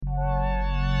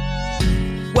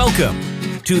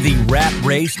Welcome to the Rat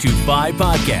Race to FI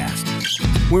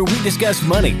podcast, where we discuss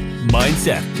money,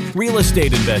 mindset, real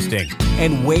estate investing,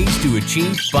 and ways to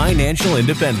achieve financial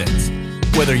independence.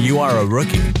 Whether you are a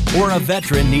rookie or a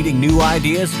veteran needing new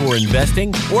ideas for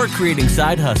investing or creating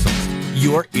side hustles,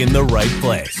 you're in the right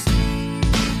place.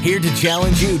 Here to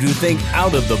challenge you to think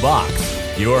out of the box,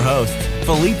 your hosts,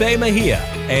 Felipe Mejia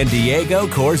and Diego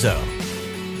Corzo.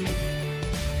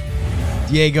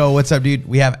 Diego, what's up, dude?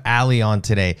 We have Allie on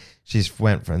today. She's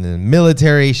went from the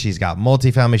military. She's got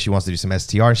multifamily. She wants to do some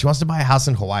STR. And she wants to buy a house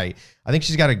in Hawaii. I think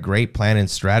she's got a great plan and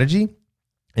strategy.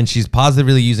 And she's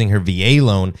positively using her VA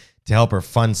loan to help her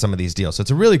fund some of these deals. So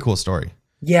it's a really cool story.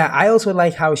 Yeah, I also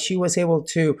like how she was able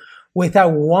to,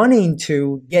 without wanting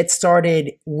to, get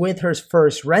started with her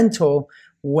first rental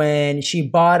when she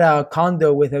bought a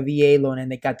condo with a VA loan and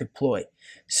they got deployed.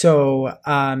 So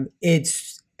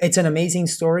it's an amazing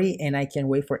story, and I can't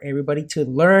wait for everybody to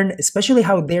learn, especially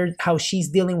how she's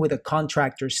dealing with the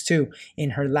contractors too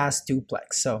in her last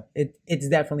duplex. So it's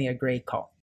definitely a great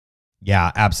call.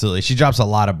 Yeah, absolutely. She drops a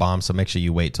lot of bombs, so make sure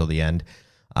you wait till the end.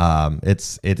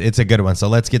 It's a good one. So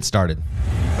let's get started.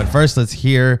 But first, let's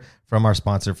hear from our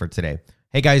sponsor for today.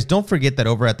 Hey guys, don't forget that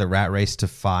over at the Rat Race to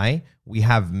FI, we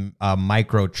have a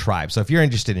micro tribe. So if you're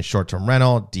interested in short-term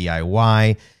rental,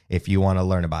 DIY, if you want to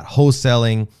learn about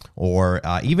wholesaling or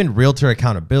even realtor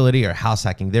accountability or house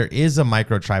hacking, there is a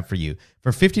micro tribe for you.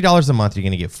 For $50 a month, you're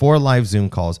going to get 4 live Zoom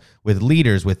calls with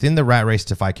leaders within the Rat Race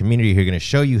to FI community who are going to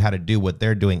show you how to do what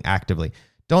they're doing actively.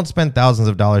 Don't spend thousands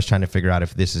of dollars trying to figure out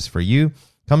if this is for you.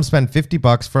 Come spend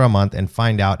 $50 for a month and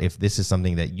find out if this is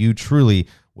something that you truly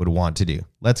would want to do.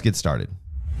 Let's get started.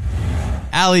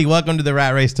 Allie, welcome to the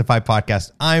Rat Race to FI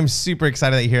podcast. I'm super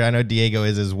excited that you're here. I know Diego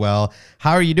is as well.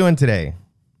 How are you doing today?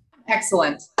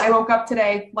 Excellent. I woke up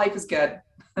today. Life is good.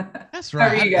 That's right.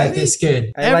 How are you guys? Life is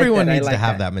good. Everyone needs to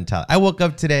have that mentality. I woke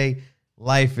up today.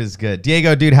 Life is good.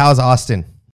 Diego, dude, how's Austin?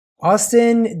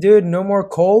 Austin, dude, no more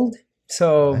cold.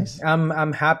 So Nice.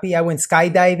 I'm happy. I went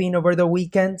skydiving over the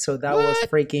weekend. So that was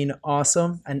freaking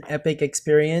awesome. An epic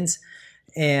experience.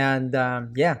 And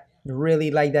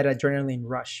really like that adrenaline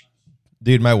rush.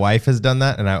 Dude, my wife has done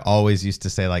that. And I always used to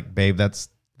say, like, babe, that's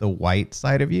the white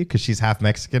side of you, because she's half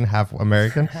Mexican, half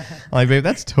American. I'm like, babe,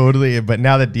 that's totally it. But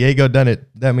now that Diego done it,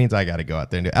 that means I got to go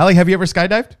out there and do it. Allie, have you ever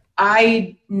skydived?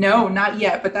 No, not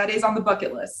yet, but that is on the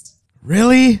bucket list.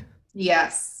 Really?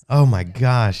 Yes. Oh my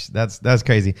gosh, that's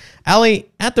crazy.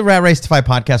 Allie, at the Rat Race to FI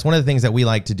podcast, one of the things that we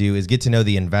like to do is get to know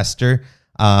the investor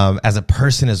as a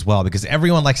person as well, because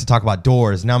everyone likes to talk about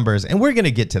doors, numbers, and we're going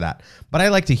to get to that. But I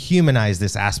like to humanize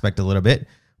this aspect a little bit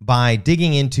by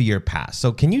digging into your past.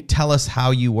 So can you tell us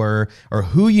how you were or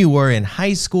who you were in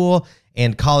high school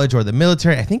and college or the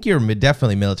military? I think you're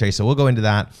definitely military, so we'll go into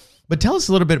that. But tell us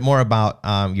a little bit more about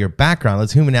your background.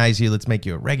 Let's humanize you. Let's make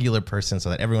you a regular person so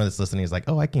that everyone that's listening is like,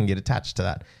 oh, I can get attached to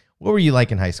that. What were you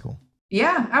like in high school?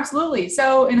 Yeah, absolutely.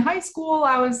 So in high school,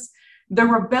 I was the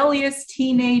rebellious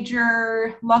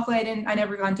teenager. Luckily, I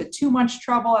never got into too much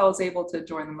trouble. I was able to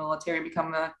join the military and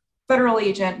become a federal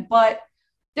agent, but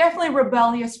definitely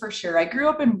rebellious for sure. I grew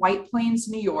up in White Plains,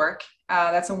 New York.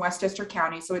 That's in Westchester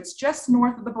County. So it's just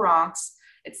north of the Bronx.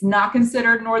 It's not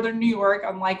considered Northern New York,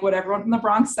 unlike what everyone from the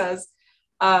Bronx says.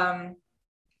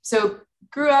 So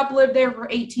grew up, lived there for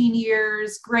 18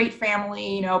 years, great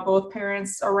family, both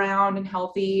parents around and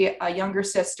healthy, a younger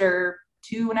sister,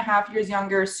 2.5 years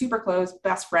younger, super close,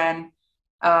 best friend.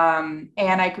 And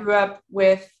I grew up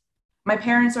with, my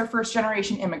parents are first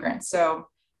generation immigrants. So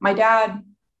my dad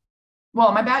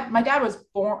was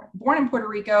born in Puerto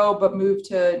Rico, but moved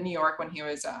to New York when he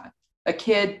was a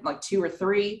kid, like 2 or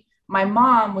 3. My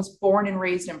mom was born and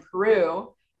raised in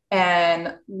Peru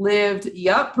and lived,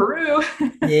 Peru.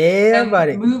 Yeah, and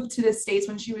buddy. moved to the States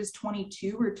when she was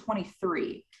 22 or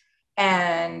 23.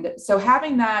 And so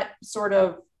having that sort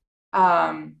of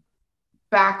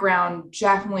background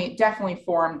definitely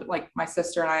formed like my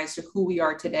sister and I as to who we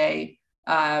are today,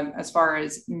 as far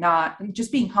as not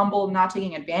just being humble, not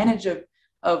taking advantage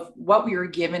of what we were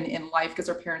given in life because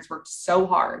our parents worked so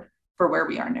hard for where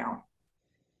we are now.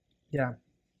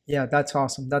 Yeah, that's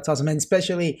awesome. That's awesome. And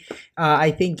especially,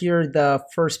 I think you're the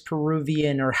first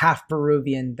Peruvian or half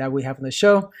Peruvian that we have on the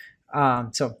show.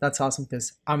 So that's awesome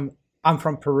because I'm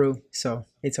from Peru. So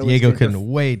it's always Diego couldn't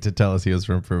wait to tell us he was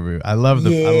from Peru. I love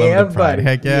the pride. Buddy.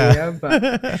 Heck yeah. Yeah,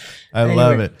 buddy.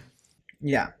 Love it.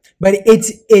 Yeah. But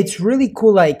it's really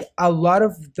cool. Like a lot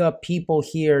of the people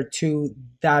here too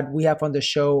that we have on the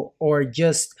show or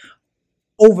just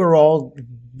overall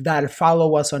that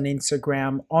follow us on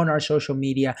Instagram, on our social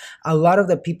media, a lot of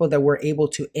the people that we're able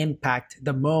to impact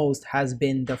the most has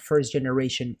been the first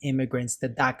generation immigrants, the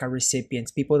DACA recipients,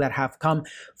 people that have come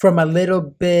from a little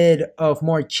bit of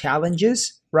more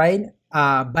challenges, right?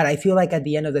 But I feel like at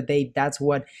the end of the day, that's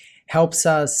what helps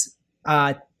us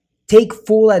take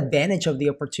full advantage of the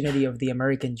opportunity of the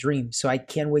American dream. So I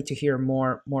can't wait to hear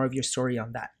more of your story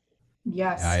on that.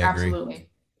 Yes, I agree. absolutely.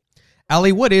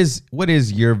 Ali, what is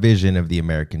your vision of the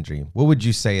American dream? What would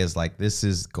you say is like, this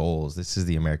is goals, this is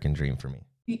the American dream for me?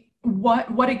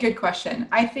 What a good question.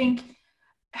 I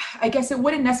guess it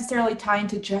wouldn't necessarily tie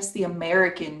into just the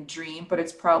American dream, but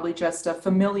it's probably just a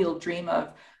familial dream of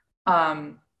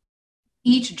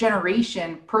each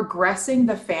generation progressing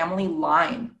the family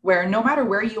line, where no matter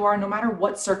where you are, no matter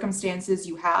what circumstances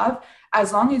you have,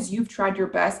 as long as you've tried your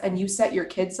best and you set your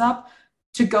kids up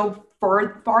to go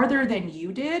farther than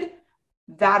you did,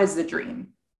 that is the dream.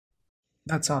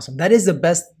 That's awesome. That is the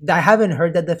best. I haven't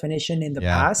heard that definition in the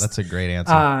past. That's a great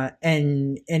answer.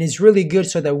 And it's really good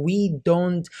so that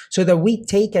we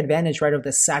take advantage, right, of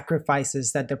the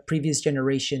sacrifices that the previous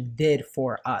generation did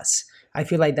for us. I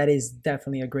feel like that is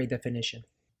definitely a great definition.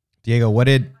 Diego, was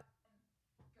it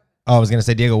Charro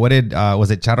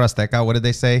Azteca? What did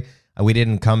they say? We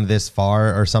didn't come this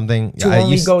far or something? To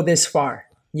only go this far.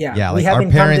 Yeah, we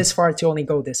haven't come this far to only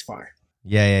go this far.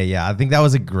 Yeah. I think that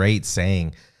was a great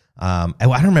saying. I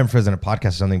don't remember if it was in a podcast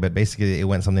or something, but basically it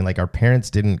went something like, our parents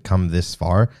didn't come this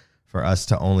far for us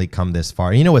to only come this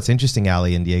far. You know what's interesting,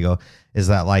 Ali and Diego, is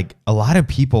that like a lot of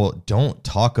people don't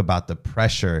talk about the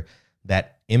pressure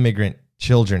that immigrant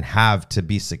children have to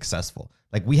be successful.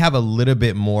 Like we have a little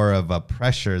bit more of a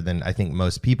pressure than I think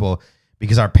most people,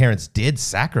 because our parents did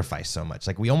sacrifice so much.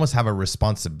 Like we almost have a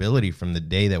responsibility from the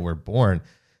day that we're born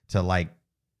to like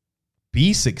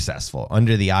be successful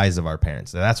under the eyes of our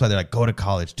parents. So that's why they're like, go to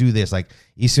college, do this, like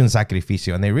hice un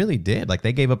sacrificio. And they really did. Like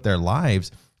they gave up their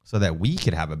lives so that we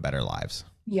could have a better lives.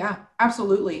 Yeah,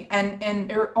 absolutely. And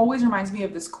it always reminds me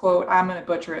of this quote. I'm going to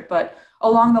butcher it, but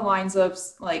along the lines of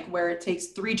like where it takes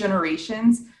 3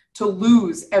 generations to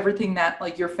lose everything that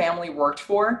like your family worked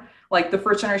for. Like the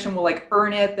first generation will like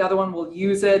earn it, the other one will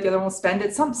use it, the other one will spend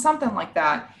it, something like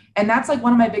that. And that's like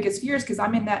one of my biggest fears, because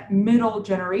I'm in that middle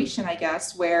generation, I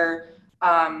guess, where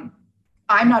I'm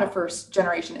not a first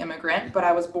generation immigrant, but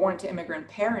I was born to immigrant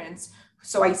parents.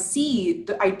 So I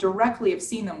directly have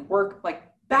seen them work like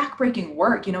backbreaking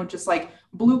work, just like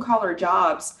blue collar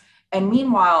jobs. And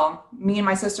meanwhile, me and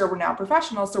my sister were now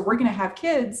professionals. So we're going to have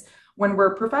kids when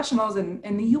we're professionals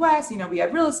in the US, we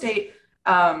have real estate.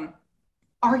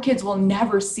 Our kids will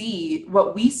never see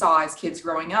what we saw as kids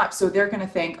growing up. So they're going to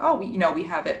think, oh, we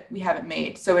have it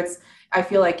made. So I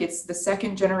feel like it's the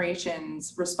second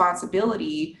generation's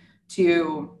responsibility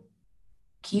to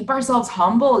keep ourselves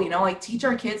humble, like teach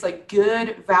our kids like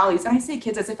good values. And I say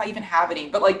kids as if I even have any,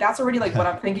 but like, that's already like what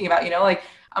I'm thinking about, like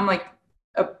I'm like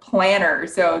a planner.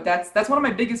 So that's one of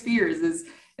my biggest fears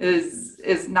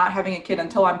is not having a kid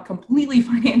until I'm completely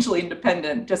financially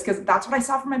independent, just because that's what I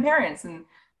saw from my parents and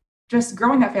just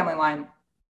growing that family line.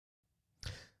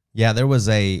 Yeah, there was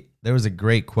a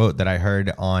great quote that I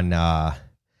heard on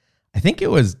I think it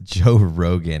was Joe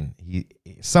Rogan.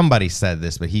 Somebody said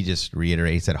this, but he just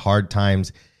reiterated. He said, hard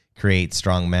times create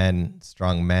strong men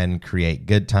create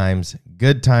good times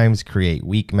create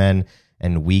weak men,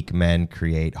 and weak men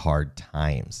create hard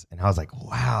times. And I was like,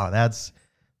 wow, that's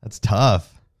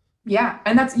tough. Yeah.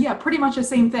 And that's, pretty much the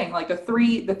same thing. Like the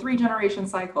three generation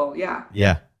cycle. Yeah.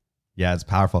 Yeah. It's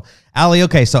powerful. Ali,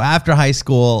 okay. So after high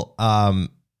school,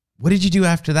 what did you do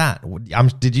after that?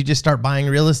 Did you just start buying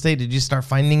real estate? Did you start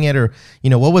finding it, or,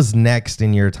 what was next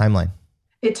in your timeline?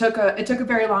 It took a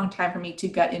very long time for me to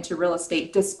get into real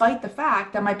estate, despite the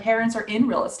fact that my parents are in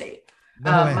real estate.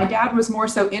 My dad was more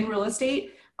so in real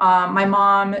estate. My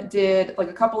mom did like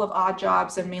a couple of odd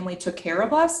jobs and mainly took care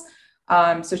of us.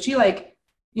 So she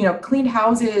cleaned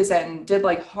houses and did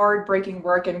like hard breaking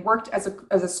work and worked as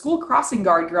a school crossing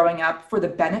guard growing up for the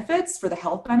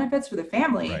health benefits for the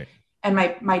family. Right. And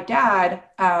my dad,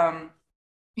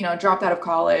 dropped out of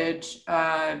college,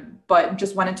 but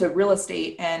just went into real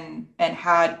estate and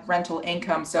had rental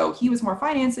income. So he was more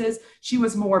finances, she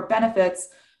was more benefits.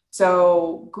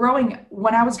 So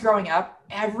when I was growing up,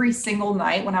 every single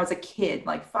night when I was a kid,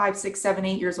 like 5, 6, 7,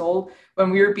 8 years old,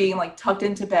 when we were being like tucked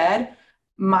into bed,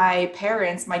 my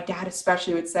parents, my dad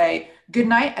especially, would say, good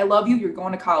night, I love you, you're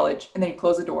going to college. And then he'd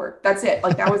close the door. That's it.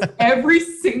 Like that was every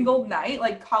single night.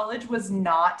 Like college was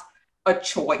not a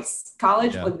choice.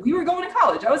 Like we were going to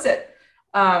college. That was it.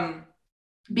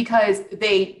 Because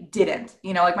they didn't,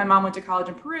 like my mom went to college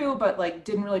in Peru, but like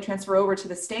didn't really transfer over to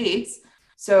the States.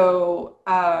 So,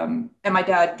 and my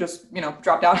dad just,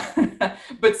 dropped out,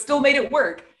 but still made it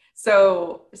work.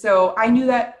 So I knew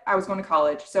that I was going to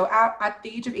college. So at the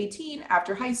age of 18,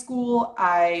 after high school,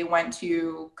 I went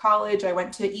to college. I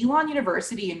went to Elon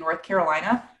University in North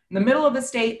Carolina, in the middle of the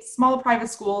state, small private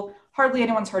school. Hardly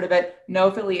anyone's heard of it. No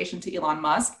affiliation to Elon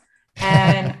Musk.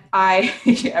 And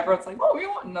everyone's like, oh,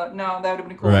 Elon? No, that would have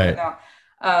been cool. Right.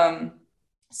 No.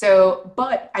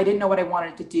 But I didn't know what I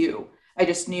wanted to do. I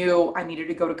just knew I needed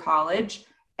to go to college,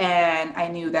 and I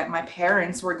knew that my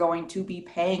parents were going to be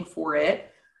paying for it.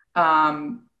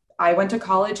 I went to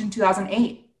college in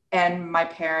 2008, and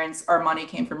our money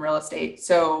came from real estate.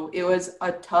 So it was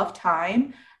a tough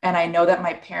time. And I know that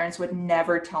my parents would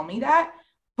never tell me that,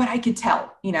 but I could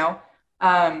tell,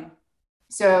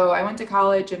 so I went to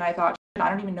college, and I thought, I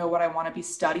don't even know what I want to be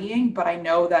studying, but I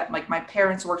know that like my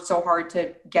parents worked so hard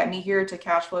to get me here to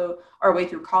cash flow our way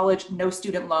through college, no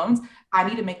student loans. I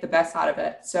need to make the best out of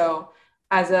it. So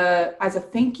as a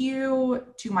thank you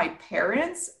to my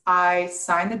parents, I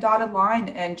signed the dotted line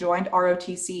and joined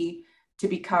ROTC to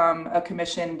become a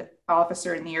commissioned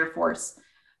officer in the Air Force.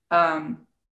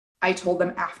 I told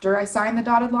them after I signed the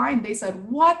dotted line, they said,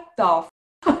 what the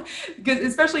because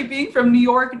especially being from New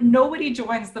York, nobody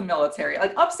joins the military.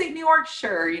 Like upstate New York,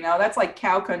 sure, that's like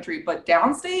cow country, but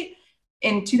downstate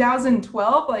in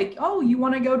 2012, like, oh, you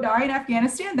want to go die in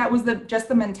Afghanistan? That was just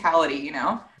the mentality,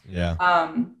 Yeah.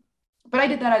 But I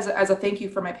did that as a thank you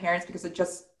for my parents, because it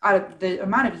just, out of the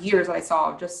amount of years that I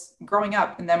saw just growing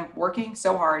up and them working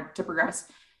so hard to progress.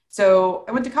 So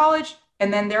I went to college,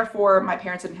 and then therefore my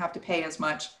parents didn't have to pay as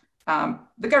much.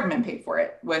 The government paid for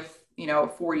it with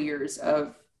 4 years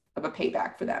of a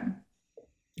payback for them.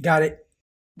 Got it.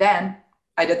 Then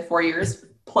I did the 4 years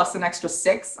plus an extra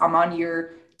 6. I'm on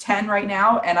year 10 right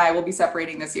now, and I will be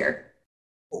separating this year.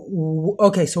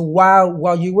 Okay, so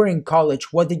while you were in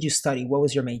college, what did you study? What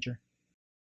was your major?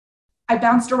 I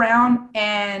bounced around,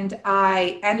 and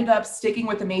I ended up sticking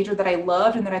with the major that I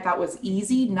loved and that I thought was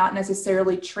easy, not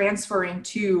necessarily transferring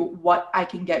to what I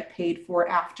can get paid for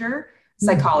after,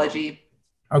 psychology.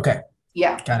 Okay.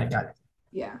 Yeah. Got it.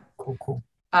 Yeah. Cool.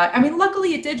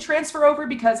 Luckily it did transfer over,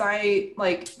 because I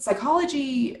like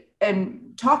psychology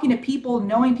and talking to people,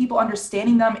 knowing people,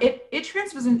 understanding them. It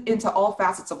transfers into all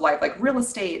facets of life, like real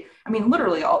estate.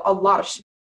 Literally a lot of shit.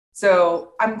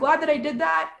 So I'm glad that I did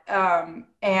that.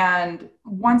 And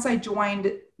once I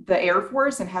joined the Air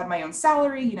Force and had my own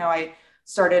salary, I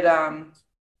started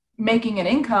making an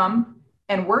income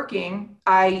and working.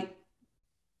 I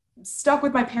stuck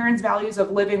with my parents' values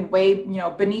of living way,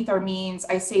 beneath our means.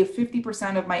 I saved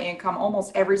 50% of my income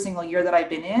almost every single year that I've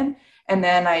been in. And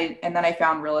then I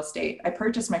found real estate. I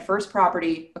purchased my first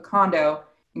property, a condo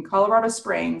in Colorado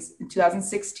Springs in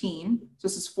 2016. So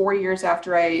this is 4 years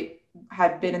after I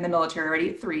had been in the military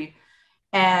already at 3.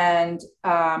 And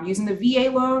using the VA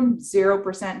loan,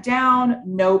 0% down,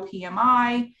 no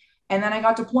PMI. And then I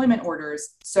got deployment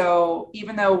orders. So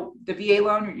even though the VA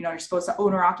loan, you're supposed to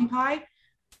own or occupy,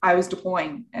 I was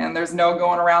deploying, and there's no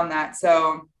going around that.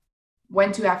 So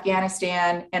went to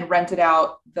Afghanistan and rented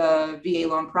out the VA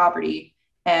loan property,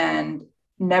 and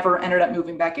never ended up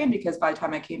moving back in, because by the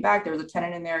time I came back, there was a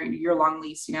tenant in there, year-long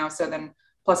lease, so then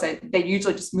plus they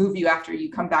usually just move you after you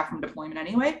come back from deployment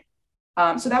anyway.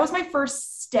 So that was my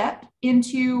first step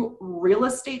into real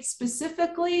estate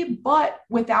specifically, but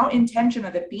without intention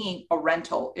of it being a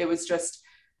rental. It was just,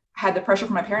 had the pressure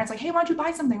from my parents, like, hey, why don't you buy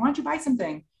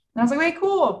something? And I was like, hey,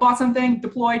 cool, bought something,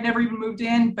 deployed, never even moved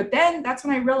in. But then that's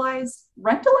when I realized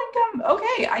rental income.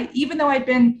 Okay. Even though I'd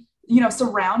been,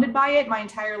 surrounded by it my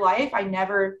entire life, I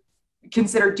never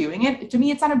considered doing it. To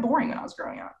me, it sounded boring when I was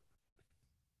growing up.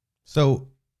 So,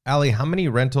 Allie, how many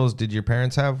rentals did your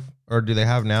parents have, or do they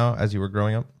have now as you were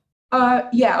growing up?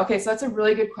 Yeah. Okay. So that's a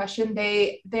really good question.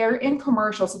 They're in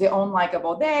commercial. So they own like a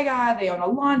bodega, they own a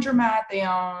laundromat, they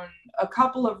own a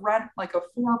couple of like a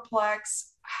fourplex.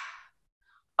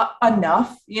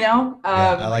 Enough, Yeah,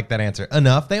 I like that answer.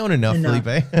 Enough. They own enough.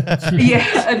 Felipe.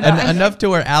 Yeah. Enough to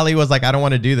where Allie was like, I don't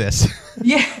want to do this.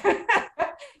 Yeah.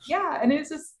 Yeah. And it's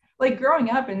just like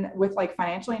growing up and with like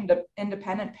financially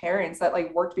independent parents that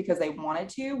like worked because they wanted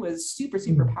to was super,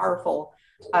 super powerful.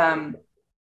 And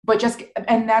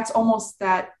that's almost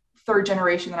that third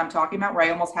generation that I'm talking about, where I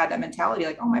almost had that mentality,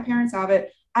 like, oh, my parents have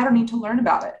it, I don't need to learn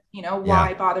about it.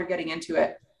 Why bother getting into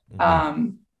it?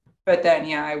 Mm-hmm. But then,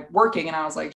 I working, and I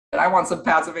was like, I want some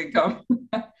passive income.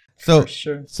 So, For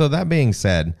sure. So that being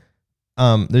said,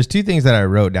 there's 2 things that I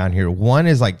wrote down here. One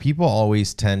is like, people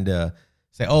always tend to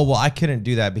say, oh, well, I couldn't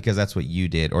do that because that's what you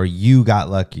did, or you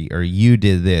got lucky, or you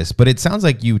did this. But it sounds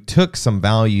like you took some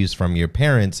values from your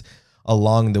parents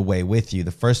along the way with you.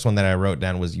 The first one that I wrote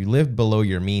down was you lived below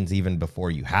your means even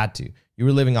before you had to. You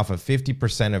were living off of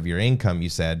 50% of your income, you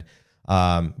said.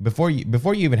 Before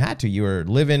you even had to, you were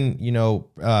living,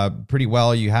 pretty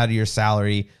well. You had your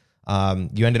salary.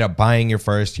 You ended up buying your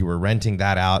first, you were renting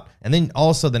that out. And then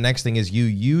also the next thing is you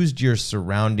used your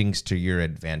surroundings to your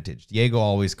advantage. Diego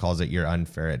always calls it your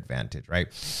unfair advantage, right?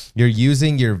 You're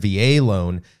using your VA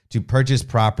loan to purchase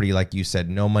property, like you said,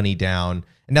 no money down.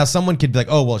 And now someone could be like,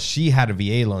 oh, well, she had a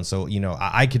VA loan, so,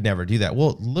 I could never do that.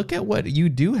 Well, look at what you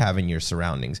do have in your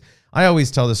surroundings. I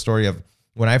always tell the story of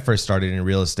when I first started in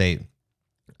real estate,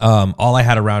 all I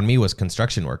had around me was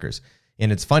construction workers.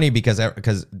 And it's funny because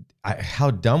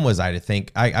how dumb was I to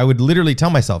think I would literally tell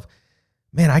myself,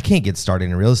 man, I can't get started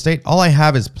in real estate. All I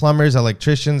have is plumbers,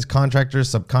 electricians,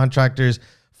 contractors, subcontractors,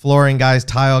 flooring guys,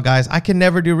 tile guys. I can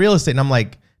never do real estate.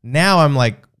 And now I'm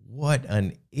like, what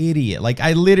an idiot. Like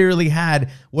I literally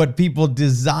had what people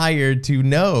desired to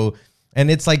know. And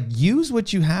it's like, use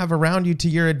what you have around you to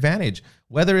your advantage,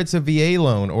 whether it's a VA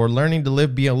loan or learning to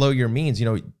live below your means,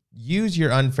 use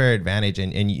your unfair advantage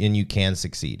and you can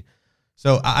succeed.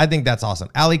 So I think that's awesome.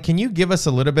 Ali, can you give us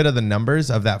a little bit of the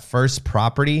numbers of that first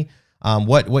property?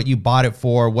 What you bought it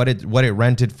for, what it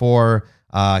rented for,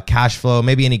 cash flow,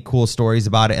 maybe any cool stories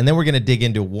about it. And then we're going to dig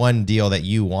into one deal that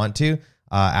you want to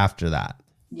after that.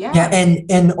 Yeah.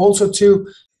 And also too,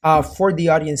 for the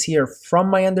audience here, from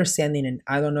my understanding, and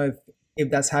I don't know if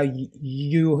that's how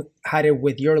you had it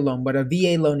with your loan, but a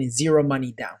VA loan is zero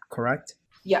money down, correct?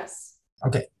 Yes.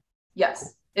 Okay.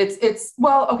 Yes. It's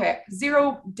okay.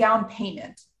 Zero down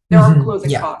payment. There are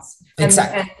closing costs.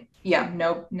 Exactly. And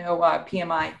no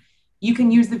PMI. You can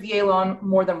use the VA loan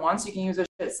more than once. You can use it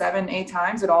 7-8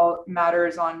 times. It all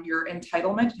matters on your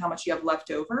entitlement and how much you have left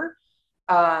over.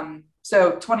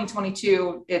 So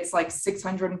 2022, it's like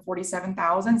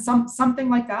 647,000, something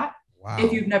like that. Wow.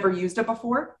 If you've never used it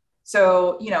before.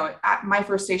 So, my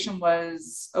first station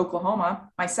was Oklahoma.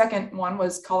 My second one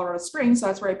was Colorado Springs. So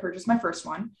that's where I purchased my first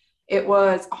one. It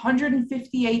was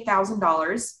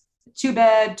 $158,000,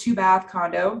 2-bed, 2-bath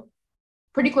condo,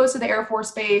 pretty close to the Air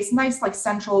Force Base, nice, like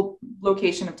central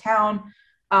location of town.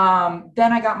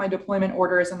 Then I got my deployment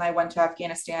orders and I went to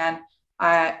Afghanistan,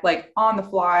 like on the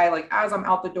fly, like as I'm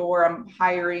out the door, I'm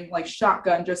hiring like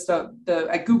shotgun, I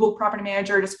Googled property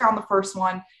manager, just found the first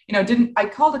one, I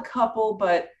called a couple,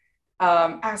 but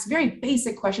asked very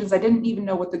basic questions. I didn't even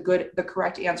know what the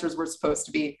correct answers were supposed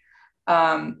to be.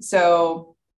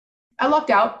 So I lucked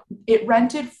out. It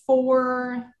rented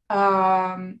for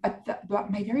my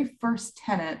very first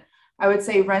tenant, I would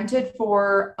say rented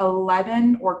for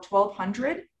 $1,100 or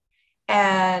 $1,200.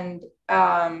 And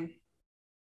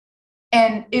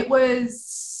it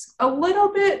was a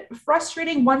little bit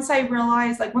frustrating once I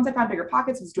realized, once I found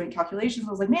BiggerPockets, I was doing calculations. I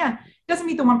was like, man, it doesn't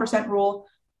meet the 1% rule.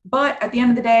 But at the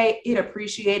end of the day, it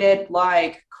appreciated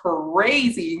like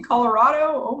crazy in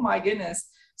Colorado. Oh my goodness.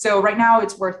 So right now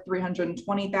it's worth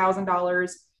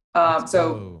 $320,000.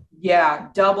 So yeah,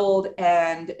 doubled.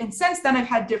 And since then I've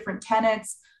had different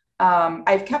tenants.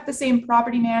 I've kept the same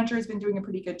property manager, has been doing a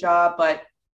pretty good job, but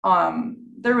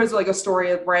there was like a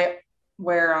story where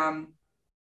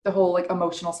the whole like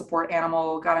emotional support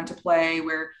animal got into play,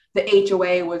 where the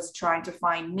HOA was trying to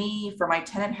find me for my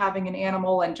tenant having an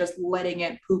animal and just letting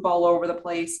it poop all over the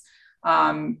place.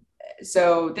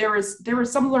 So there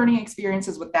was some learning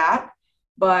experiences with that.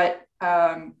 But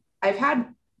I've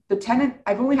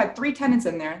only had 3 tenants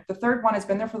in there. The third one has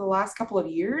been there for the last couple of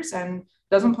years and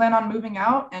doesn't plan on moving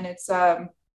out. And it's, the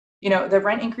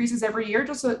rent increases every year,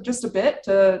 just a bit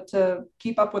to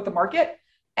keep up with the market.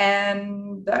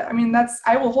 And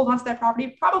I will hold on to that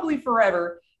property probably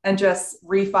forever and just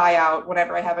refi out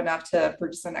whenever I have enough to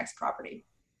purchase the next property.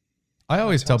 I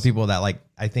always tell people that,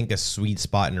 I think a sweet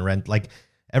spot in rent,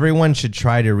 everyone should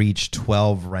try to reach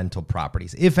 12 rental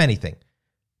properties. If anything,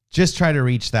 just try to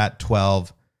reach that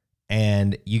 12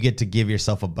 and you get to give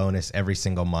yourself a bonus every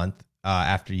single month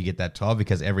after you get that 12,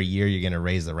 because every year you're going to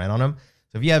raise the rent on them.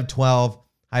 So if you have 12,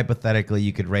 hypothetically,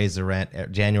 you could raise the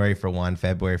rent January for one,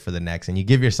 February for the next, and you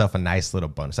give yourself a nice little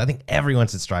bonus. I think everyone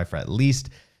should strive for at least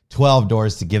 12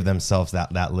 doors to give themselves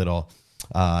that little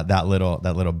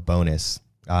bonus.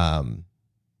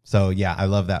 So yeah, I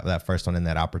love that first one in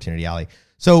that opportunity, Ali.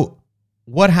 So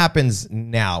what happens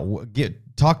now?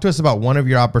 Talk to us about one of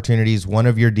your opportunities, one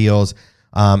of your deals,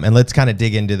 and let's kind of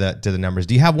dig into the numbers.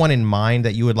 Do you have one in mind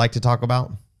that you would like to talk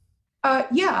about?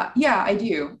 Yeah, I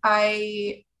do.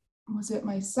 Was it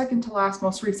my second to last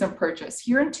most recent purchase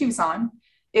here in Tucson?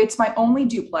 It's my only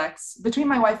duplex. Between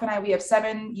my wife and I, we have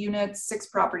 7 units, 6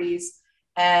 properties.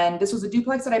 And this was a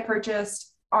duplex that I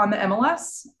purchased on the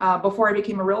MLS before I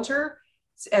became a realtor.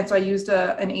 And so I used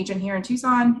an agent here in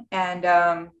Tucson, and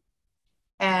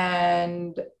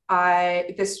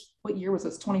what year was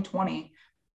this? 2020.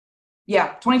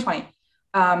 Yeah, 2020.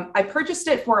 I purchased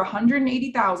it for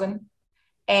 180,000,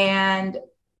 and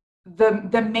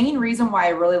the main reason why I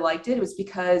really liked it was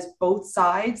because both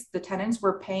sides, the tenants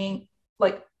were paying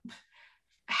like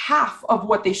half of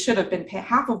what they should have been paying,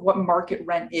 half of what market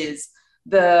rent is.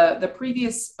 The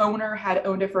previous owner had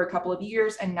owned it for a couple of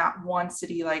years, and not one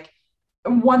city, like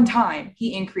one time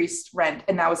he increased rent,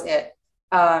 and that was it.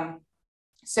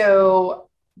 So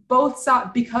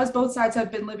because both sides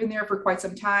have been living there for quite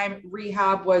some time,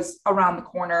 rehab was around the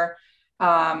corner.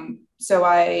 So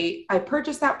I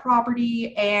purchased that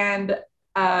property, and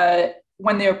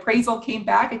when the appraisal came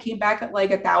back, it came back at like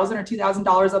 $1,000 or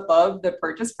 $2,000 above the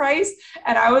purchase price,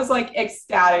 and I was like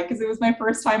ecstatic because it was my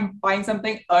first time buying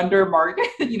something under market.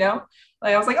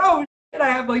 Like I was like, oh shit, I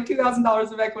have like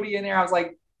 $2,000 of equity in there. I was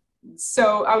like,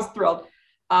 so I was thrilled.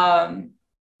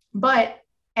 But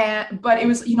it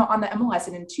was, on the MLS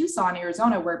and in Tucson,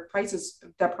 Arizona, where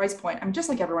the price point, I'm just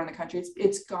like everywhere in the country,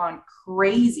 it's gone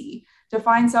crazy to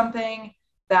find something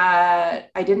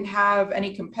that I didn't have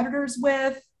any competitors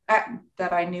with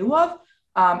that I knew of,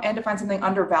 and to find something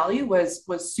undervalued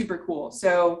was super cool.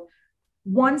 So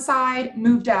one side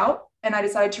moved out, and I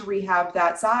decided to rehab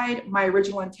that side. My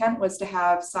original intent was to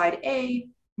have side A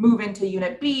move into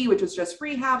unit B, which was just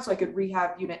rehab, so I could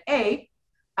rehab unit A.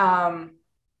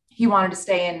 He wanted to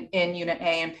stay in unit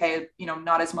A and pay,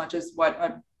 not as much as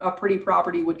what a pretty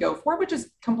property would go for, which is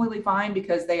completely fine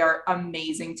because they are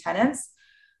amazing tenants.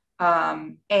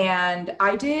 And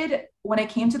I did, when it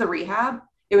came to the rehab,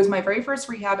 it was my very first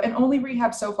rehab and only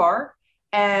rehab so far.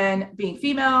 And being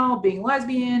female, being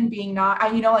lesbian, being not,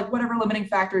 like whatever limiting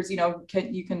factors, you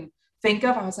can think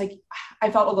of, I was like, I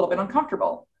felt a little bit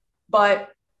uncomfortable, but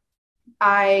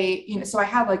so I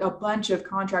had like a bunch of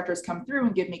contractors come through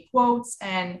and give me quotes,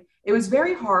 and it was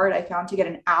very hard, I found, to get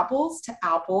an apples to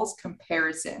apples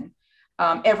comparison.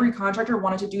 Every contractor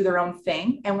wanted to do their own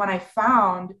thing. And when I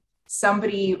found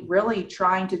somebody really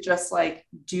trying to just like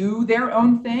do their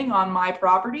own thing on my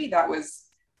property, that was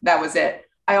it.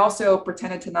 I also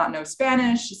pretended to not know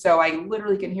Spanish, so I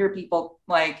literally can hear people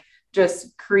like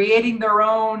just creating their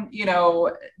own,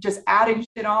 just adding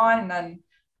shit on. And then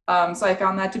so I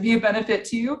found that to be a benefit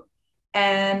too.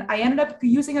 And I ended up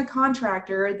using a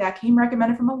contractor that came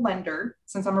recommended from a lender.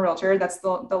 Since I'm a realtor, that's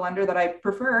the lender that I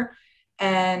prefer.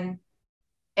 And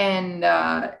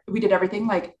we did everything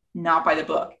like not by the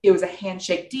book. It was a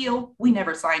handshake deal. We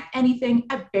never signed anything.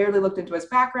 I barely looked into his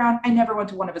background. I never went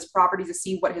to one of his properties to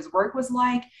see what his work was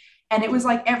like. And it was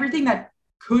like everything that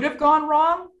could have gone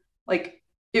wrong, like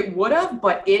it would have,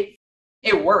 but it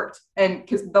worked. And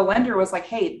because the lender was like,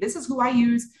 hey, this is who I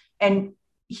use. And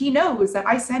he knows that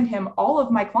I send him all of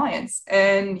my clients.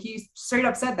 And he straight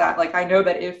up said that, like, I know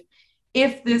that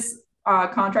if this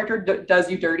contractor does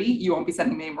you dirty, you won't be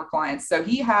sending me any more clients. So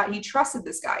he trusted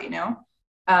this guy,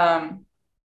 and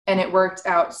it worked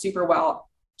out super well.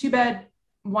 2-bed,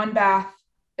 1 bath.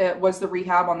 It was the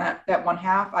rehab on that one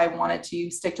half. I wanted to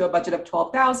stick to a budget of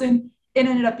 12,000. It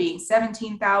ended up being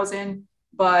 17,000,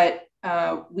 but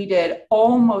we did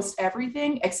almost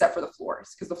everything except for the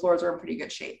floors, because the floors are in pretty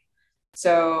good shape.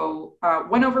 So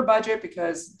went over budget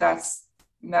because that's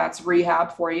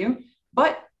rehab for you,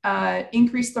 but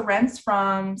increased the rents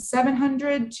from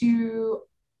 700 to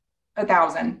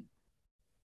 1,000.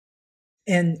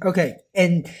 And okay,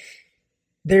 and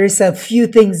there's a few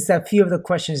of the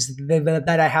questions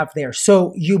that I have there.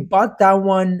 So you bought that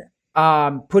one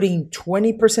putting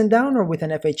 20% down, or with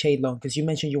an FHA loan? Because you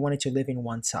mentioned you wanted to live in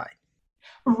one side.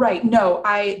 Right. No,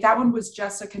 that one was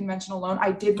just a conventional loan.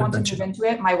 I did want to move into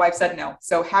it. My wife said no.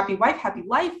 So happy wife, happy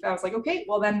life. I was like, okay,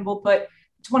 well then we'll put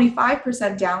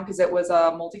 25% down because it was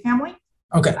a multifamily.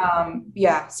 Okay.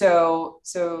 Yeah. So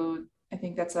I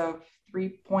think that's a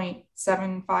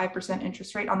 3.75%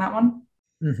 interest rate on that one.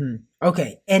 Mm-hmm.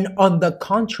 Okay. And on the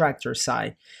contractor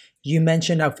side, you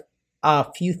mentioned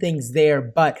a few things there,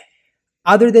 but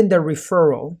other than the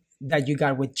referral that you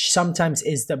got, which sometimes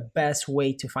is the best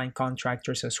way to find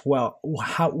contractors as well,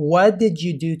 what did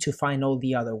you do to find all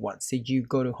the other ones? Did you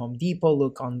go to Home Depot,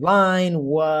 look online?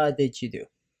 What did you do?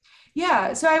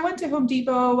 Yeah, so I went to Home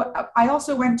Depot. I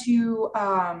also went to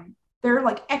there are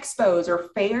like expos or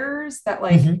fairs that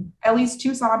like at least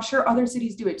Tucson, I'm sure other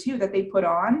cities do it too, that they put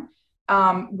on,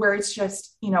 where it's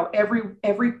just,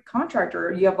 every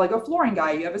contractor, you have like a flooring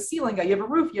guy, you have a ceiling guy, you have a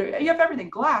roof, you have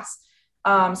everything, glass.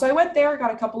 So I went there,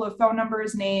 got a couple of phone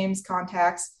numbers, names,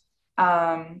 contacts,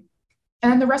 and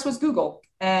then the rest was Google.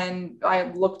 And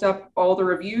I looked up all the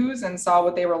reviews and saw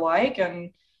what they were like.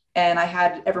 And and I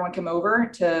had everyone come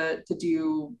over to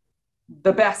do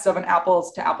the best of an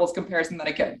apples to apples comparison that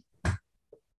I could.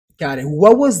 Got it.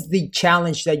 What was the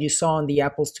challenge that you saw in the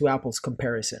apples to apples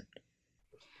comparison?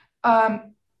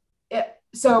 Um,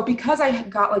 so because I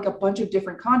got like a bunch of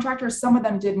different contractors, some of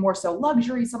them did more so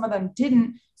luxury, some of them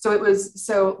didn't.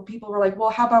 So people were like,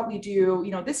 well, how about we do,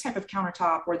 this type of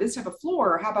countertop or this type of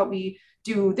floor? Or how about we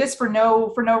do this for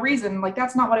no reason? Like,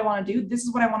 that's not what I want to do. This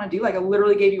is what I want to do. Like, I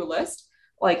literally gave you a list,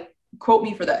 like, quote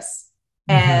me for this.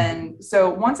 Mm-hmm. And so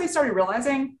once I started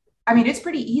realizing, I mean, it's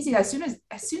pretty easy. As soon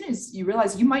as you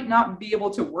realize you might not be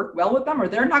able to work well with them, or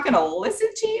they're not going to listen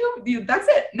to you, that's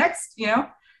it. Next,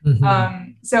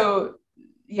 Mm-hmm. So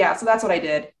that's what I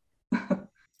did.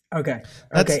 Okay.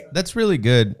 That's really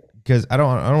good, because I don't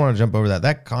want to jump over that.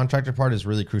 That contractor part is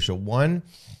really crucial. One,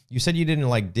 you said you didn't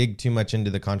like dig too much into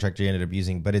the contractor you ended up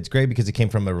using, but it's great because it came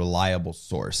from a reliable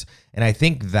source. And I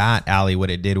think that, Ali, what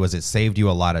it did was it saved you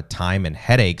a lot of time and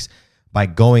headaches by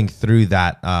going through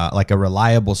that, like a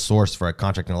reliable source for a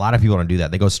contract. And a lot of people don't do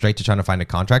that. They go straight to trying to find a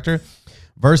contractor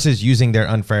versus using their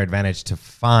unfair advantage to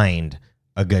find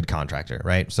a good contractor,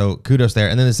 right? So kudos there.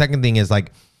 And then the second thing is,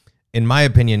 like, in my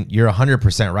opinion, you're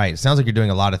 100% right. It sounds like you're doing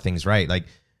a lot of things right. Like,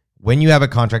 when you have a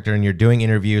contractor and you're doing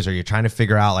interviews or you're trying to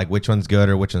figure out like which one's good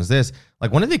or which one's this,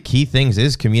 like, one of the key things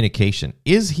is communication.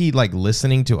 Is he like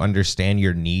listening to understand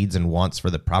your needs and wants for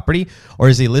the property? Or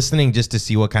is he listening just to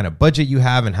see what kind of budget you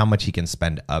have and how much he can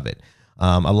spend of it?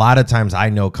 A lot of times I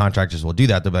know contractors will do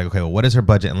that. They'll be like, okay, well, what is her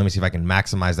budget? And let me see if I can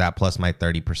maximize that plus my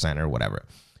 30% or whatever.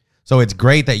 So it's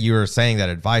great that you are saying that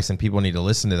advice, and people need to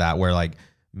listen to that, where like,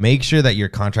 make sure that your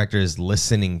contractor is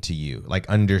listening to you, like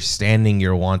understanding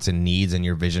your wants and needs and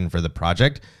your vision for the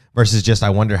project versus just, I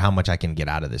wonder how much I can get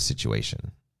out of this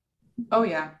situation. Oh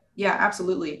yeah. Yeah,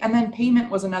 absolutely. And then payment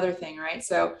was another thing, right?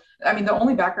 So, I mean, the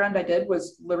only background I did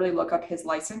was literally look up his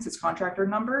license, his contractor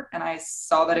number, and I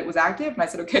saw that it was active and I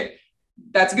said, okay,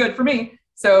 that's good for me.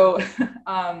 So,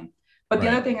 but the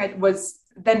other thing was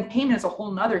then payment is a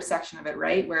whole nother section of it,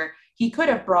 right? Where he could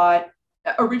have brought,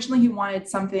 originally he wanted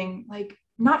something like,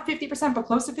 not 50%, but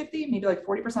close to 50, maybe like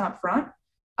 40% up front,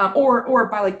 or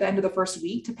by like the end of the first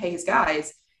week to pay his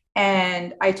guys.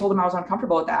 And I told him I was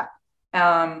uncomfortable with that.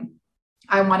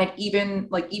 I wanted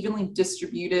evenly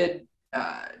distributed,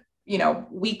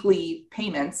 weekly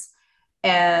payments.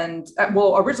 And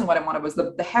originally what I wanted was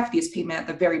the heftiest payment at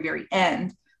the very, very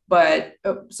end. But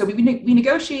so we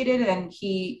negotiated, and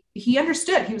he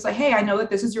understood. He was like, "Hey, I know that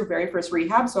this is your very first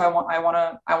rehab, so I want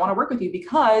to work with you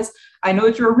because I know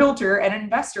that you're a realtor and an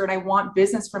investor, and I want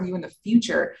business from you in the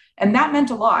future." And that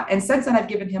meant a lot. And since then, I've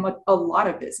given him a lot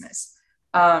of business.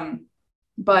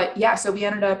 But yeah, so we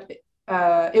ended up.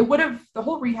 The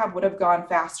whole rehab would have gone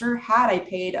faster had I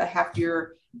paid a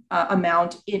heftier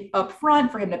amount up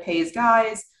front for him to pay his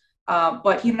guys.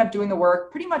 But he ended up doing the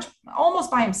work pretty much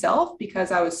almost by himself because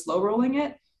I was slow rolling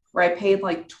it, where I paid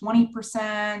like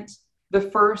 20% the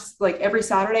first, like every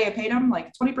Saturday I paid him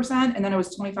like 20%. And then it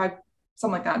was 25,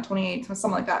 something like that, 28,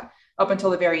 something like that up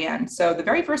until the very end. So the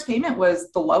very first payment was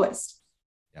the lowest,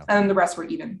 and the rest were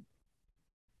even.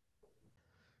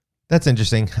 That's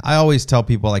interesting. I always tell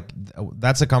people, like,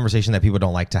 that's a conversation that people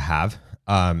don't like to have.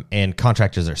 And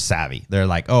contractors are savvy. They're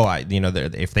like,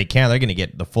 if they can, they're going to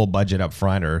get the full budget up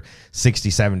front or 60,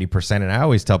 70%. And I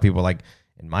always tell people, like,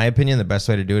 in my opinion, the best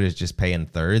way to do it is just pay in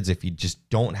thirds. If you just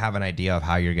don't have an idea of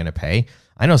how you're going to pay.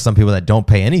 I know some people that don't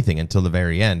pay anything until the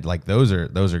very end. Like, those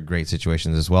are great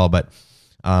situations as well. But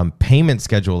payment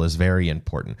schedule is very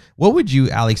important. What would you,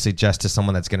 Ali, suggest to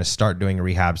someone that's going to start doing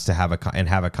rehabs to have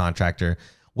a contractor?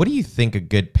 What do you think a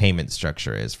good payment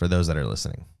structure is for those that are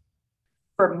listening?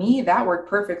 For me, that worked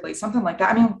perfectly. Something like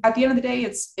that. I mean, at the end of the day,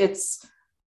 it's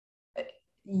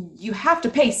you have to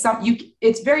pay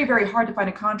it's very, very hard to find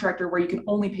a contractor where you can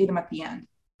only pay them at the end.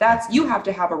 You have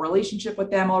to have a relationship with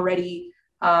them already.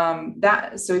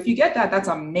 So if you get that, that's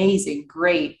amazing.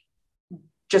 Great.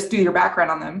 Just do your background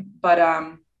on them. But,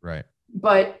 right.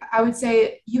 But I would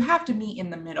say you have to meet in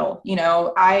the middle.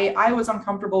 I was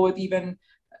uncomfortable with even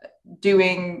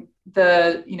doing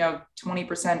the,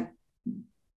 20%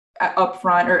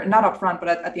 upfront, or not upfront, but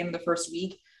at the end of the first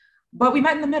week. But we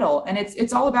met in the middle, and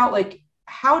it's all about like,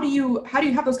 how do you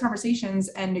have those conversations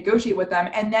and negotiate with them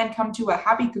and then come to a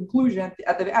happy conclusion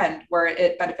at the end where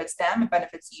it benefits them, it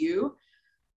benefits you.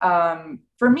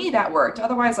 For me, that worked.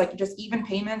 Otherwise, like, just even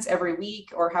payments every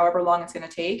week or however long it's going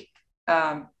to take.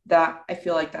 That I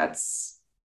feel like that's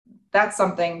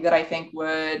something that I think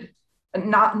would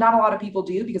not a lot of people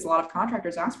do, because a lot of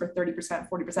contractors ask for 30%,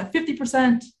 40%,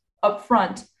 50%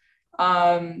 upfront.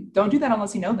 Don't do that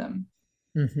unless you know them.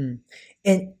 Mm-hmm.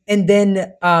 And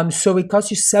then so it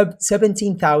cost you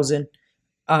 $17,000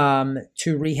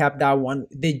 to rehab that one.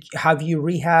 Have you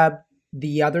rehab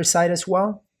the other side as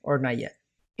well, or not yet?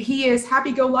 He is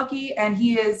happy-go-lucky, and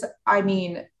he is, I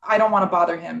mean, I don't want to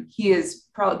bother him. He is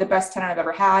probably the best tenant I've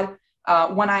ever had.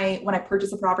 When I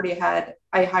purchased the property, I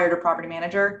hired a property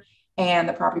manager, and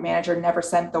the property manager never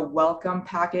sent the welcome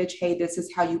package. Hey, this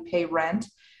is how you pay rent.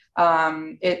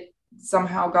 It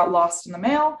somehow got lost in the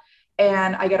mail,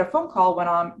 and I get a phone call when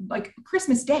on like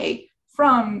Christmas Day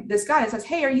from this guy that says,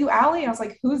 "Hey, are you Allie?" I was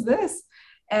like, "Who's this?"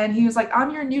 And he was like,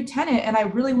 "I'm your new tenant, and I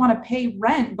really want to pay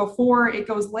rent before it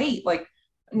goes late. Like,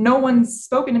 no one's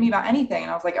spoken to me about anything." And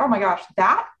I was like, "Oh my gosh,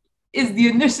 that is the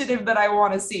initiative that I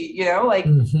want to see." You know, like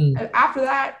after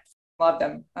that, love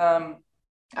them.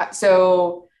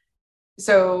 So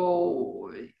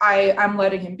I'm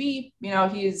letting him be. You know,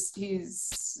 he's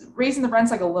raising the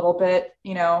rents like a little bit.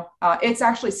 You know, it's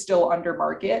actually still under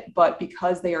market, but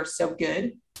because they are so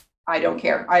good, I don't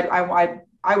care.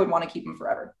 I would want to keep them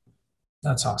forever.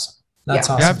 That's awesome. That's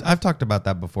Yeah, awesome. I've talked about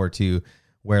that before too,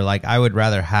 where like I would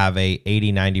rather have a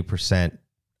 80-90%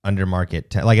 under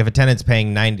market. Like if a tenant's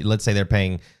paying 90, let's say they're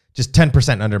paying just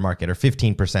 10% under market or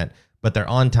 15%, but they're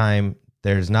on time.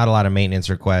 There's not a lot of maintenance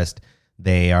request.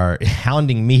 They are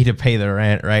hounding me to pay the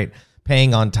rent, right?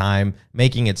 Paying on time,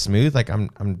 making it smooth. Like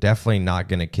I'm definitely not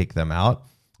going to kick them out,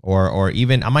 or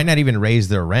even I might not even raise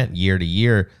their rent year to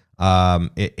year.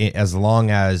 As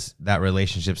long as that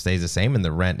relationship stays the same and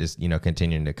the rent is, you know,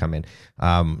 continuing to come in.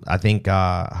 I think,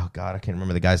 oh God, I can't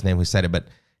remember the guy's name who said it, but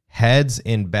heads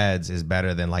in beds is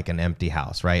better than like an empty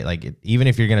house, right? Like even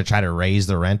if you're going to try to raise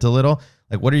the rent a little,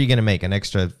 like what are you going to make? An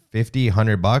extra $50,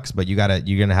 $100, but you're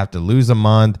going to have to lose a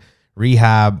month,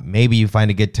 rehab. Maybe you find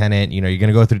a good tenant, you know, you're going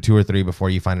to go through 2 or 3 before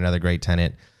you find another great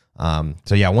tenant.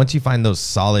 So yeah, once you find those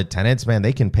solid tenants, man,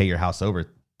 they can pay your house over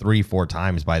 3-4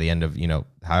 times by the end of, you know,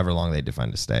 however long they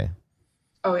define to stay.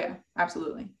 Oh yeah,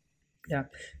 absolutely. Yeah.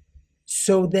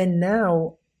 So then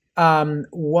now,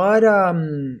 what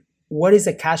is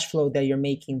the cash flow that you're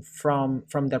making from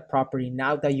the property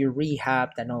now that you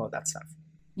rehabbed and all of that stuff?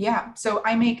 Yeah. So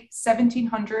I make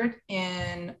 $1,700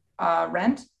 in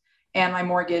rent, and my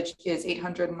mortgage is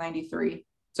 $893.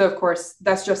 So of course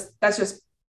that's just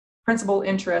principal,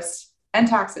 interest, and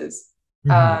taxes.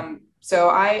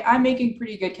 So I'm making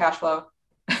pretty good cash flow.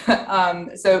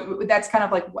 So that's kind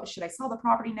of like, what should I sell the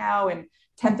property now and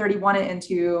 1031 it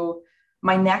into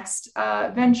my next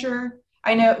venture?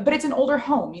 I know, but it's an older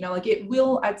home, you know, like it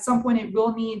will, at some point it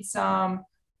will need some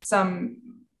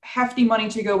hefty money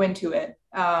to go into it.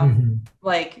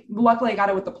 Like luckily I got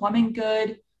it with the plumbing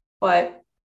good, but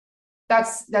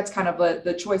that's kind of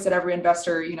the choice that every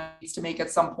investor, you know, needs to make at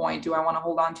some point. Do I want to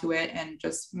hold on to it and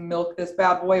just milk this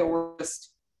bad boy, or just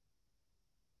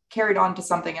carried on to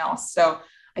something else? So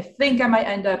I think I might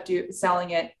end up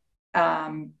selling it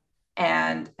and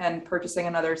purchasing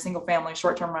another single family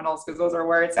short-term rentals, because those are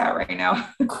where it's at right now.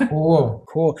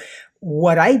 Cool.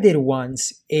 What I did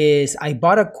once is I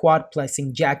bought a quadplex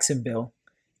in Jacksonville,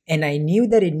 and I knew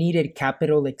that it needed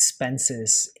capital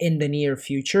expenses in the near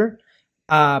future.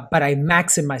 But I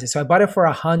maximized it. So I bought it for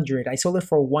 $100. I sold it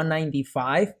for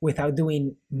 $195 without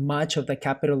doing much of the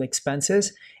capital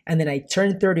expenses. And then I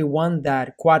turned 31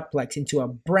 that quadplex into a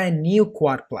brand new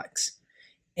quadplex.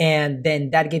 And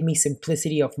then that gave me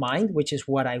simplicity of mind, which is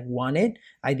what I wanted.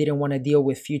 I didn't want to deal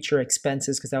with future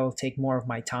expenses because that will take more of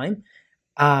my time.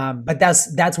 But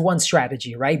that's one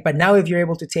strategy, right? But now if you're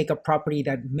able to take a property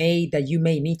that you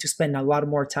may need to spend a lot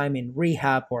more time in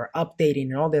rehab or updating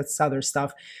and all this other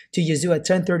stuff, to just do a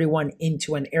 1031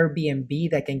 into an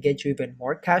Airbnb that can get you even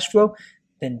more cash flow,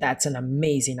 then that's an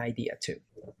amazing idea too.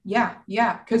 Yeah.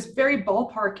 Because very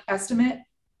ballpark estimate,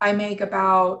 I make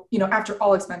about, you know, after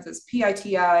all expenses,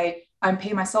 PITI, I'm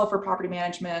paying myself for property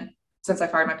management. Since I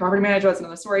fired my property manager, that's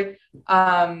another story.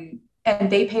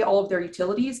 And they pay all of their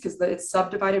utilities because it's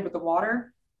subdivided with the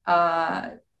water.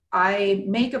 I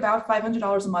make about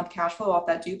 $500 a month cash flow off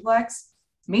that duplex.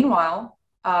 Meanwhile,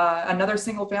 another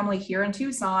single family here in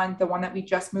Tucson, the one that we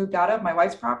just moved out of, my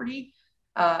wife's property,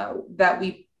 that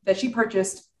she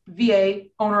purchased, VA,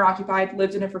 owner occupied,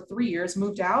 lived in it for 3 years,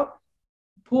 moved out,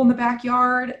 pool in the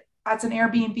backyard. That's an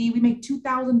Airbnb. We make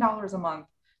 $2,000 a month.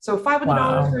 So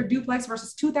 $500 for a duplex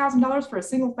versus $2,000 for a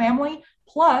single family.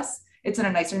 Plus, it's in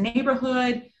a nicer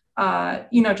neighborhood,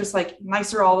 you know, just like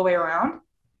nicer all the way around.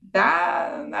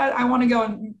 That I want to go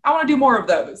and I want to do more of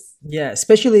those. Yeah,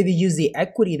 especially if you use the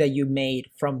equity that you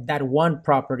made from that one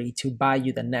property to buy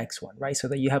you the next one, right? So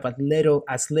that you have as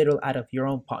little out of your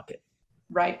own pocket.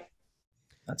 Right.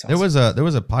 That's awesome. There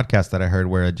was a podcast that I heard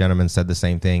where a gentleman said the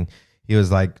same thing. He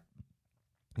was like,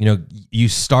 you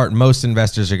start, most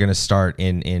investors are going to start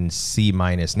in C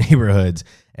minus neighborhoods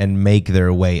and make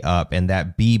their way up. And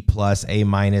that B plus A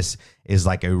minus is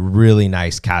like a really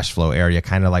nice cash flow area,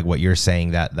 kind of like what you're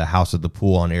saying, that the house with the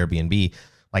pool on Airbnb.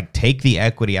 Like, take the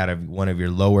equity out of one of your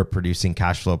lower producing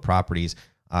cash flow properties,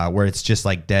 where it's just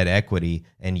like dead equity,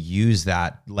 and use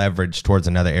that leverage towards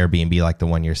another Airbnb like the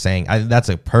one you're saying. That's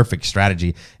a perfect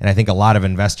strategy. And I think a lot of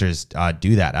investors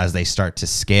do that as they start to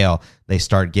scale. They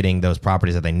start getting those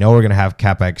properties that they know are going to have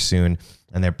CapEx soon,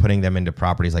 and they're putting them into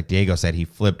properties. Like Diego said, he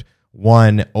flipped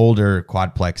one older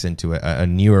quadplex into a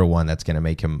newer one that's going to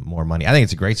make him more money. I think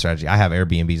it's a great strategy. I have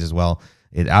Airbnbs as well.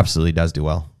 It absolutely does do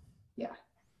well. Yeah.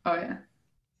 Oh, yeah.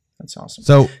 That's awesome.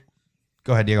 So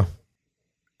go ahead, Diego.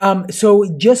 So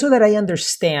just so that I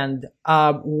understand,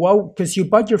 because you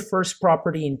bought your first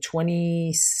property in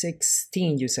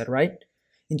 2016, you said, right?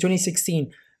 In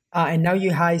 2016, and now you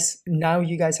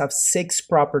guys have 6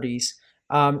 properties.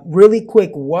 Really quick,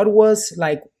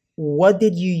 what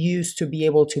did you use to be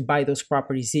able to buy those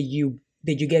properties? Did you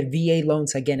get VA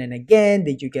loans again and again?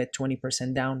 Did you get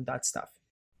 20% down? That stuff.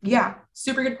 Yeah,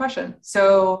 super good question.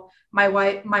 So my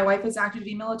wife is active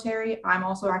duty military. I'm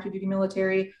also active duty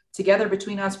military. Together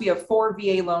between us, we have 4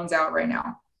 VA loans out right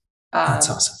now. That's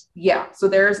awesome. Yeah. So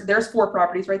there's 4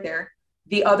 properties right there.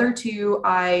 The other 2,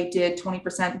 I did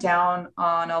 20% down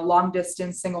on a long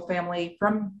distance single family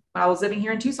from when I was living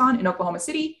here in Tucson in Oklahoma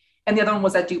City. And the other one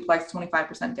was at duplex,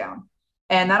 25% down.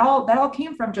 And that all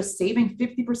came from just saving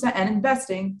 50% and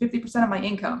investing 50% of my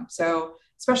income. So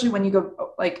especially when you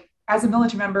go, like, as a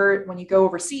military member, when you go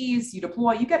overseas, you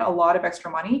deploy, you get a lot of extra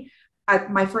money.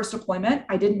 At my first deployment,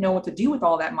 I didn't know what to do with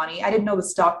all that money. I didn't know the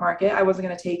stock market. I wasn't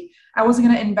going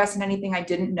to invest in anything I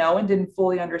didn't know and didn't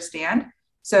fully understand.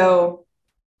 So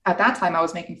at that time, I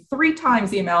was making 3 times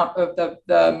the amount of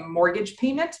the mortgage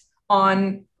payment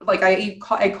on, like,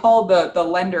 I called the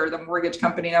lender, the mortgage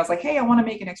company, and I was like, hey, I want to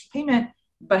make an extra payment,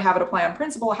 but have it apply on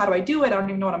principal. How do I do it? I don't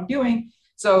even know what I'm doing.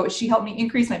 So she helped me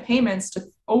increase my payments to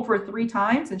over 3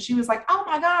 times. And she was like, oh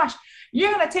my gosh,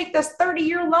 you're going to take this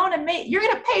 30-year loan and you're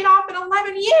going to pay it off in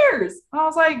 11 years. And I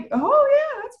was like, oh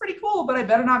yeah, that's pretty cool, but I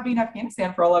better not be in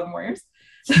Afghanistan for 11 more years.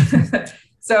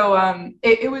 So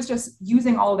it was just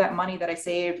using all of that money that I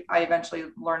saved. I eventually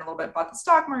learned a little bit about the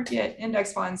stock market,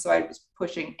 index funds. So I was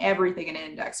pushing everything in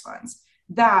index funds.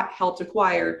 That helped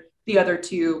acquire the other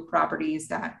 2 properties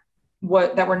that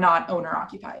were not owner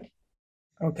occupied.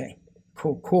 Okay,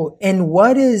 cool. And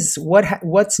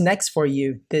what's next for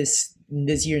you this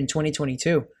year in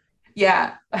 2022?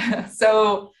 Yeah.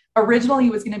 So originally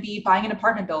it was going to be buying an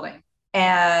apartment building,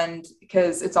 and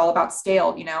because it's all about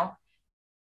scale,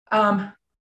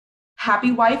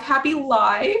 happy wife, happy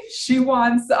life. She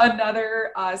wants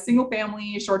another single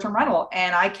family short-term rental.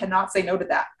 And I cannot say no to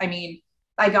that. I mean,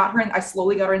 I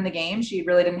slowly got her in the game. She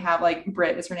really didn't have, like,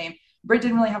 Britt is her name. Britt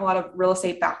didn't really have a lot of real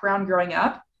estate background growing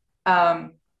up.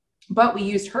 But we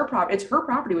used her property. It's her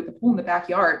property with the pool in the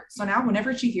backyard. So now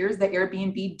whenever she hears the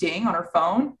Airbnb ding on her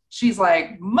phone, she's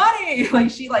like, money.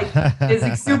 Like, she is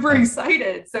like super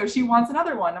excited. So she wants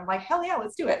another one. I'm like, hell yeah,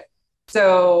 let's do it.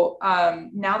 So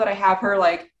now that I have her,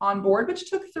 like, on board, which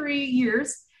took 3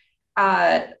 years,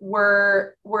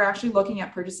 we're actually looking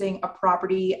at purchasing a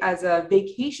property as a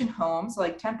vacation home. So,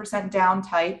 like, 10% down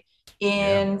type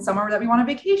in somewhere that we want a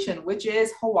vacation, which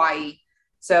is Hawaii.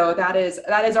 So that is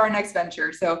our next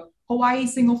venture. So Hawaii,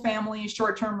 single family,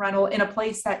 short-term rental in a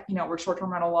place that, where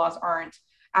short-term rental laws aren't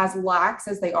as lax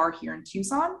as they are here in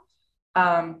Tucson.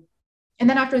 And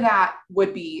then after that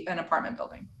would be an apartment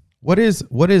building. What is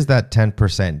that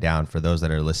 10% down for those that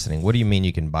are listening? What do you mean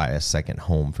you can buy a second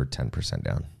home for 10%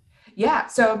 down? Yeah.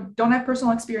 So don't have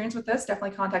personal experience with this.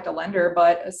 Definitely contact a lender,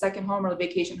 but a second home or a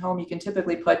vacation home, you can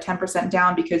typically put 10%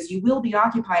 down because you will be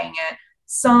occupying it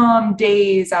some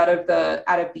days out of the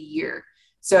year.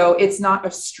 So it's not a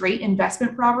straight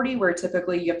investment property where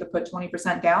typically you have to put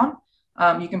 20% down.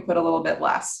 You can put a little bit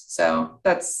less. So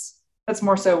that's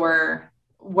more so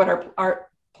what our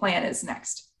plan is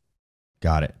next.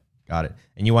 Got it.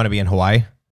 And you want to be in Hawaii?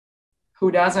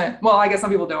 Who doesn't? Well, I guess some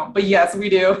people don't, but yes, we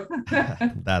do.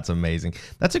 That's amazing.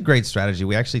 That's a great strategy.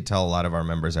 We actually tell a lot of our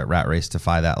members at Rat Race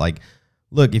Defy that, like,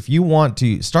 look, if you want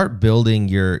to start building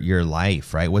your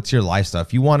life, right? What's your lifestyle?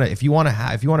 If you want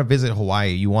to visit Hawaii,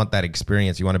 you want that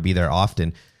experience, you want to be there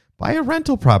often, buy a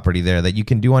rental property there that you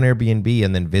can do on Airbnb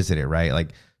and then visit it, right? Like,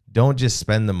 don't just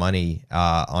spend the money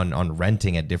on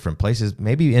renting at different places.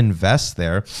 Maybe invest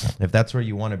there if that's where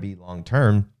you want to be long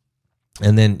term.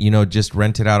 And then, just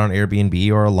rent it out on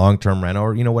Airbnb or a long-term rental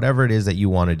or, whatever it is that you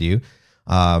want to do.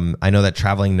 I know that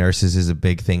traveling nurses is a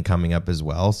big thing coming up as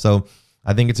well. So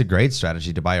I think it's a great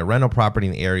strategy to buy a rental property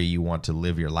in the area you want to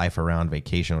live your life around,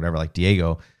 vacation, whatever. Like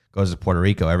Diego goes to Puerto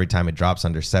Rico every time it drops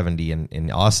under 70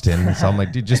 in Austin. So I'm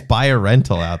like, dude, just buy a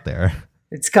rental out there.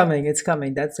 It's coming. It's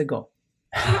coming. That's the goal.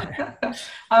 I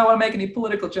don't want to make any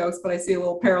political jokes, but I see a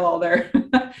little parallel there.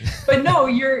 But no,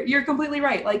 you're completely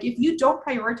right. Like if you don't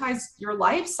prioritize your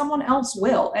life, someone else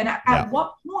will. And at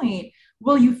what point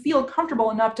will you feel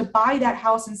comfortable enough to buy that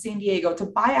house in San Diego, to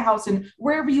buy a house in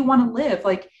wherever you want to live?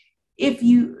 Like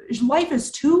life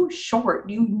is too short.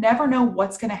 You never know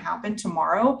what's going to happen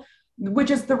tomorrow,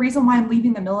 which is the reason why I'm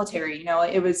leaving the military. You know,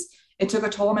 it took a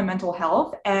toll on my mental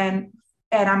health, and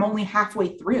I'm only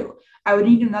halfway through. I would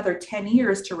need another 10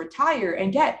 years to retire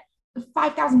and get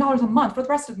 $5,000 a month for the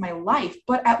rest of my life.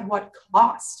 But at what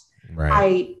cost?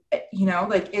 Right.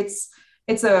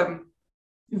 It's a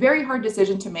very hard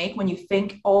decision to make when you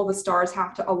think all the stars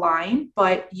have to align,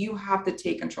 but you have to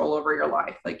take control over your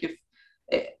life. Like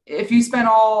if you spend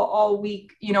all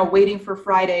week, waiting for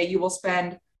Friday, you will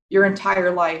spend your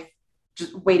entire life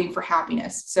just waiting for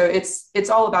happiness. So it's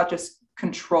all about just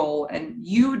control and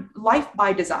life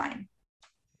by design.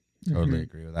 Totally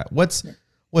agree with that. What's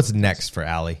next for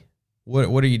Allie?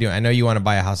 What are you doing? I know you want to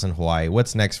buy a house in Hawaii.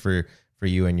 What's next for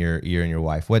you and your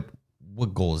wife? What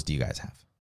goals do you guys have?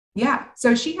 Yeah.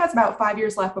 So she has about 5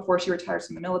 years left before she retires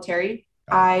from the military.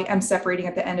 I am separating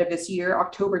at the end of this year,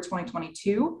 October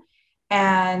 2022,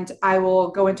 and I will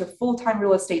go into full-time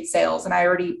real estate sales. And I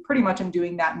already pretty much am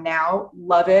doing that now.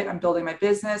 Love it. I'm building my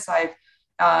business. I've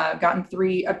gotten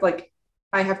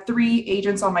I have 3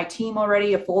 agents on my team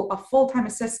already, a full-time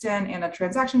assistant and a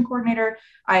transaction coordinator.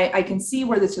 I can see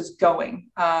where this is going.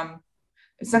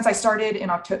 Since I started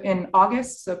in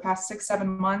August, so past 6-7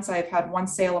 months, I've had 1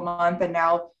 sale a month. And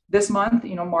now this month,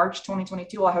 March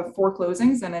 2022, I'll have 4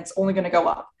 closings, and it's only going to go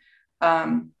up.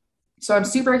 So I'm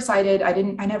super excited.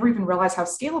 I never even realized how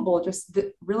scalable just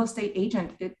the real estate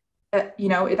agent,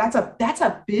 that's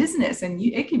a business, and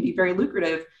it can be very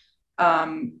lucrative.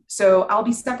 So I'll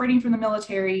be separating from the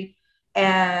military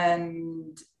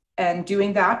and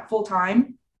doing that full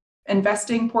time.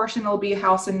 Investing portion will be a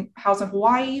house in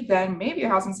Hawaii, then maybe a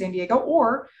house in San Diego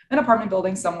or an apartment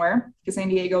building somewhere, because San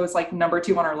Diego is like number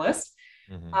 2 on our list.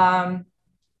 Mm-hmm.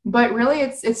 But really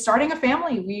it's starting a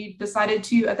family. We decided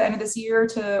to, at the end of this year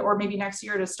or maybe next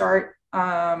year, to start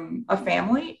a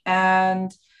family.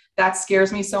 And that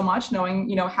scares me so much, knowing,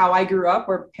 how I grew up,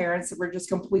 where parents were just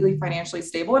completely financially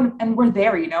stable and we're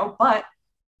there,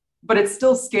 but it's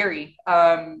still scary.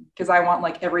 Cause I want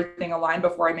like everything aligned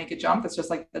before I make a jump. That's just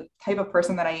like the type of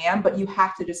person that I am, but you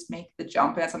have to just make the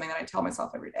jump. And that's something that I tell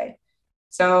myself every day.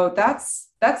 So that's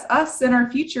us and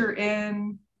our future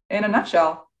in a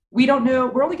nutshell. We don't know.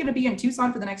 We're only going to be in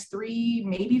Tucson for the next 3,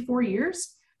 maybe 4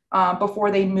 years, before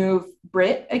they move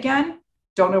Britt again.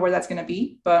 Don't know where that's going to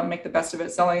be, but make the best of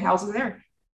it selling houses there.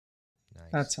 Nice.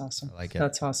 That's awesome. I like it.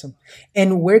 That's awesome.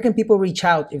 And where can people reach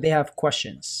out if they have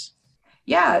questions?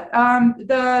 Yeah.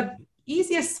 The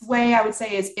easiest way I would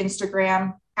say is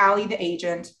Instagram, Allie the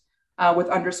Agent, with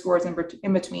underscores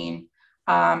in between.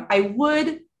 I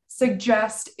would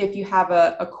suggest, if you have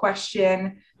a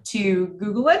question, to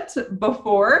Google it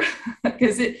before,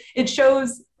 because it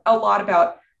shows a lot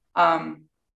about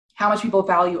how much people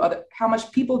value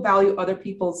other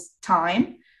people's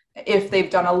time if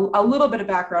they've done a little bit of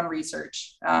background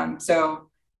research. So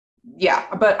yeah,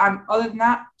 but other than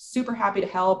that, super happy to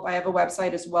help. I have a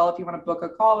website as well if you want to book a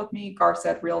call with me,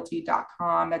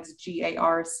 garcedrealty.com. That's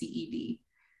GARCED.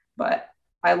 But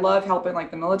I love helping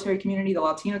like the military community, the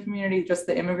Latino community, just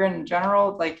the immigrant in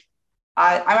general. Like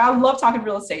I love talking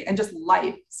real estate and just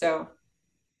life. So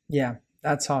yeah,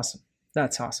 that's awesome.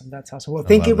 That's awesome. Well,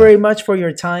 thank you very much for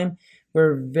your time.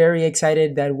 We're very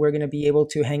excited that we're going to be able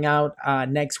to hang out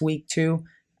next week too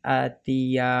at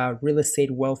the Real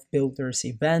Estate Wealth Builders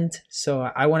event. So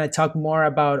I want to talk more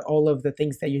about all of the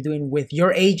things that you're doing with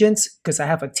your agents, because I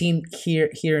have a team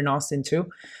here in Austin too.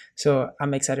 So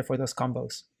I'm excited for those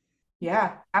combos.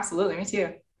 Yeah, absolutely. Me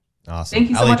too. Awesome. Thank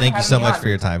you so Allie, much. thank you so much for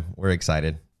your time. We're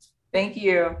excited. Thank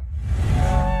you.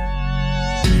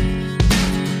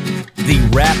 The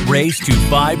Rat Race to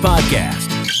 5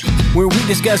 podcast, where we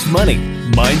discuss money,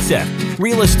 mindset,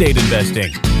 real estate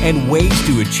investing, and ways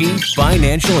to achieve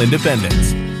financial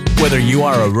independence. Whether you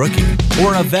are a rookie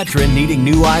or a veteran needing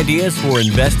new ideas for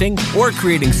investing or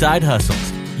creating side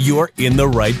hustles, you're in the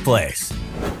right place.